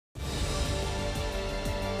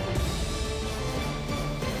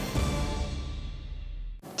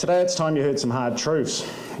Today it's time you heard some hard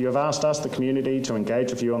truths. You have asked us, the community, to engage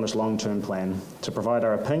with you on this long-term plan, to provide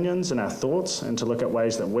our opinions and our thoughts, and to look at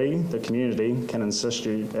ways that we, the community, can assist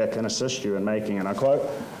you in making, and I quote,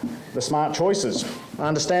 the smart choices. I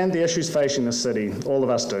understand the issues facing the city, all of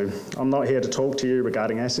us do. I'm not here to talk to you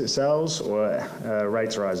regarding asset sales or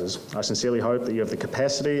rates rises. I sincerely hope that you have the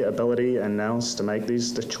capacity, ability and nous to make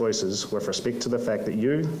these choices with respect to the fact that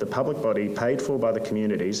you, the public body paid for by the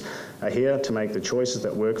communities, are here to make the choices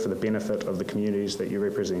that work for the benefit of the communities that you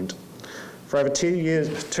represent. For over 2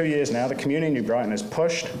 years now, the community in New Brighton has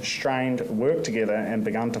pushed, strained, worked together and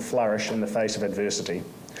begun to flourish in the face of adversity.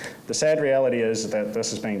 The sad reality is that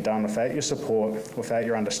this is being done without your support, without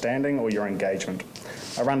your understanding or your engagement.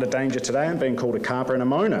 I run the danger today in being called a carper and a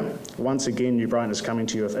moaner. Once again, New Brighton is coming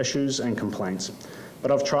to you with issues and complaints.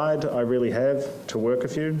 But I've tried, I really have, to work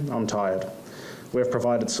with you. I'm tired. We have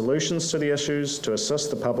provided solutions to the issues to assist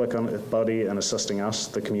the public body in assisting us,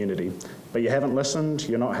 the community. But you haven't listened,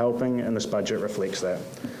 you're not helping, and this budget reflects that.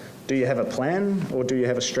 Do you have a plan, or do you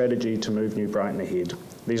have a strategy to move New Brighton ahead?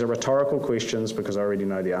 These are rhetorical questions because I already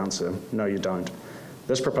know the answer. No, you don't.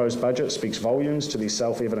 This proposed budget speaks volumes to these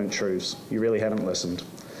self-evident truths. You really haven't listened.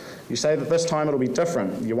 You say that this time it'll be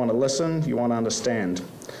different. You want to listen, you want to understand.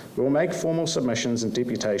 We will make formal submissions and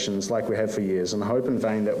deputations like we have for years and hope in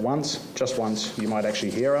vain that once, just once, you might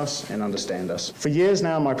actually hear us and understand us. For years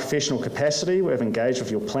now in my professional capacity, we have engaged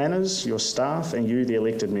with your planners, your staff and you, the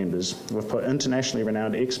elected members. We've put internationally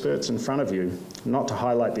renowned experts in front of you, not to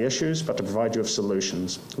highlight the issues, but to provide you with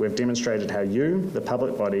solutions. We have demonstrated how you, the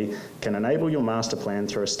public body, can enable your master plan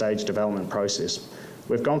through a staged development process.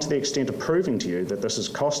 We've gone to the extent of proving to you that this is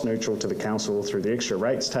cost neutral to the council through the extra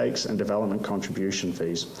rates takes and development contribution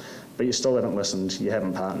fees. But you still haven't listened, you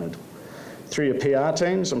haven't partnered. Through your PR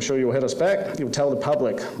teams, I'm sure you'll hit us back, you'll tell the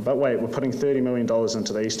public, but wait, we're putting $30 million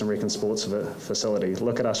into the Eastern Recon Sports facility.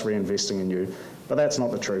 Look at us reinvesting in you. But that's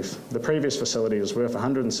not the truth. The previous facility was worth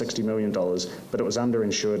 $160 million, but it was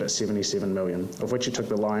underinsured at $77 million, of which you took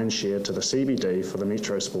the lion's share to the CBD for the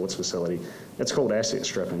Metro Sports facility. It's called asset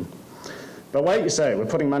stripping. But wait, you say, we're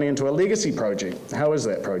putting money into a legacy project. How is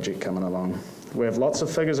that project coming along? We have lots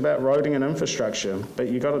of figures about roading and infrastructure, but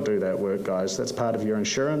you've got to do that work, guys. That's part of your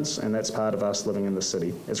insurance, and that's part of us living in the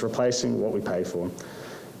city. It's replacing what we pay for.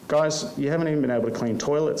 Guys, you haven't even been able to clean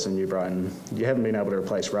toilets in New Brighton. You haven't been able to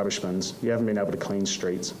replace rubbish bins. You haven't been able to clean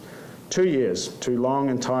streets. 2 years, 2 long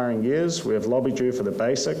and tiring years, we have lobbied you for the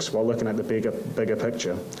basics while looking at the bigger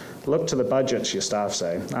picture. Look to the budgets, your staff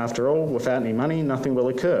say. After all, without any money, nothing will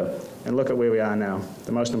occur. And look at where we are now,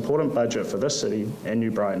 the most important budget for this city and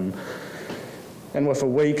New Brighton. And with a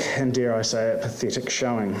weak and, dare I say it, pathetic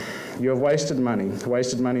showing. You have wasted money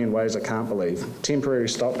in ways I can't believe. Temporary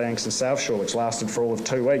stop banks in South Shore, which lasted for all of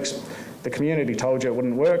 2 weeks. The community told you it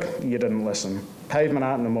wouldn't work, you didn't listen. Pavement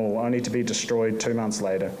art in the mall, only to be destroyed 2 months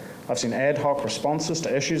later. I've seen ad hoc responses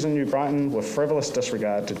to issues in New Brighton with frivolous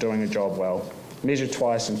disregard to doing a job well. Measure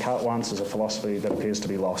twice and cut once is a philosophy that appears to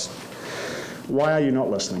be lost. Why are you not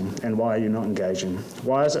listening, and why are you not engaging?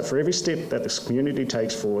 Why is it for every step that this community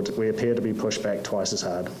takes forward, we appear to be pushed back twice as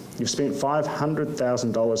hard? You've spent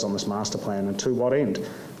 $500,000 on this master plan, and to what end?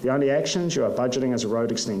 The only actions you are budgeting is a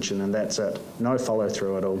road extension, and that's it. No follow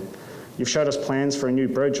through at all. You've showed us plans for a new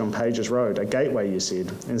bridge on Pages Road, a gateway you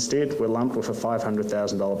said. Instead, we're lumped with a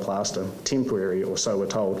 $500,000 plaster, temporary or so we're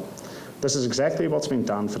told. This is exactly what's been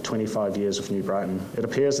done for 25 years with New Brighton. It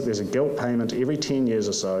appears that there's a guilt payment every 10 years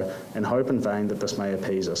or so and hope in vain that this may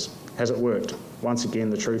appease us. Has it worked? Once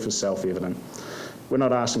again, the truth is self-evident. We're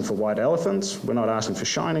not asking for white elephants. We're not asking for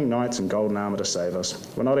shining knights in golden armour to save us.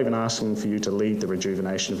 We're not even asking for you to lead the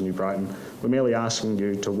rejuvenation of New Brighton. We're merely asking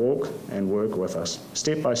you to walk and work with us,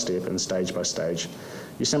 step by step and stage by stage.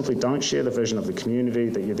 You simply don't share the vision of the community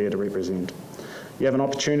that you're there to represent. You have an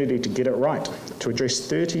opportunity to get it right, to address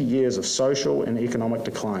 30 years of social and economic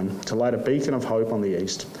decline, to light a beacon of hope on the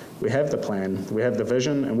east. We have the plan, we have the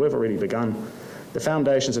vision, and we've already begun. The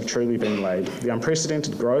foundations have truly been laid. The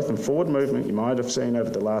unprecedented growth and forward movement you might have seen over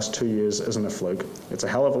the last 2 years isn't a fluke. It's a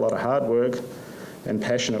hell of a lot of hard work and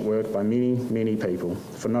passionate work by many, many people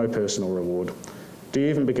for no personal reward. Do you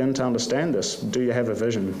even begin to understand this? Do you have a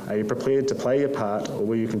vision? Are you prepared to play your part, or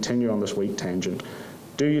will you continue on this weak tangent?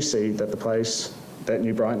 Do you see that the place that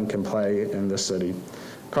New Brighton can play in this city?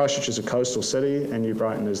 Christchurch is a coastal city and New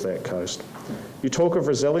Brighton is that coast. You talk of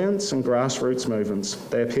resilience and grassroots movements.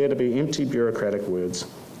 They appear to be empty bureaucratic words.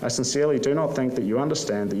 I sincerely do not think that you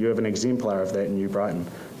understand that you have an exemplar of that in New Brighton.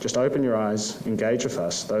 Just open your eyes, engage with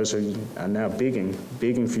us, those who are now begging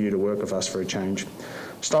for you to work with us for a change.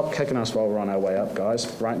 Stop kicking us while we're on our way up,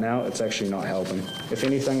 guys. Right now, it's actually not helping. If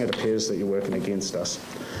anything, it appears that you're working against us.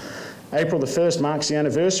 April the 1st marks the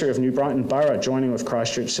anniversary of New Brighton Borough joining with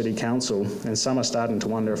Christchurch City Council, and some are starting to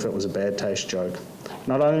wonder if it was a bad taste joke.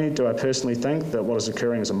 Not only do I personally think that what is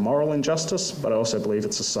occurring is a moral injustice, but I also believe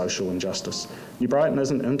it's a social injustice. New Brighton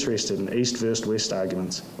isn't interested in East versus West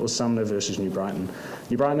arguments, or Sumner versus New Brighton.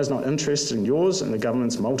 New Brighton is not interested in yours and the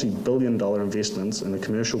government's multi-billion-dollar investments in the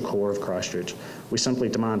commercial core of Christchurch. We simply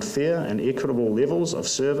demand fair and equitable levels of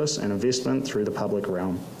service and investment through the public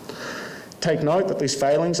realm. Take note that these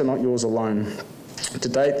failings are not yours alone. To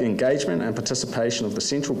date, the engagement and participation of the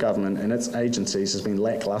central government and its agencies has been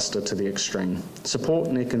lacklustre to the extreme. Support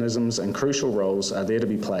mechanisms and crucial roles are there to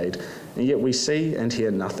be played, and yet we see and hear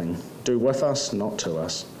nothing. Do with us, not to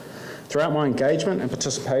us. Throughout my engagement and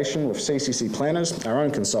participation with CCC planners, our own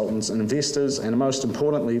consultants and investors, and most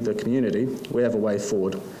importantly, the community, we have a way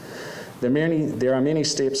forward. There are many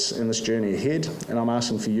steps in this journey ahead, and I'm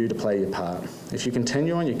asking for you to play your part. If you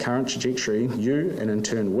continue on your current trajectory, you, and in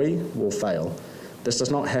turn we, will fail. This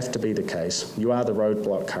does not have to be the case. You are the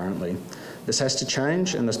roadblock currently. This has to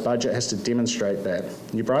change, and this budget has to demonstrate that.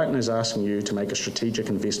 New Brighton is asking you to make a strategic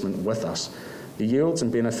investment with us. The yields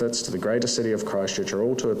and benefits to the greater city of Christchurch are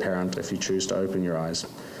all too apparent if you choose to open your eyes.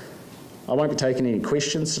 I won't be taking any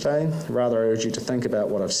questions today. Rather, I urge you to think about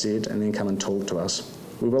what I've said and then come and talk to us.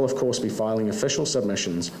 We will, of course, be filing official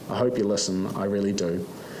submissions. I hope you listen. I really do.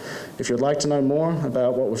 If you'd like to know more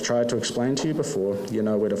about what we've tried to explain to you before, you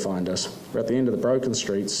know where to find us. We're at the end of the broken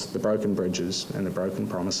streets, the broken bridges, and the broken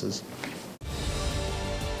promises.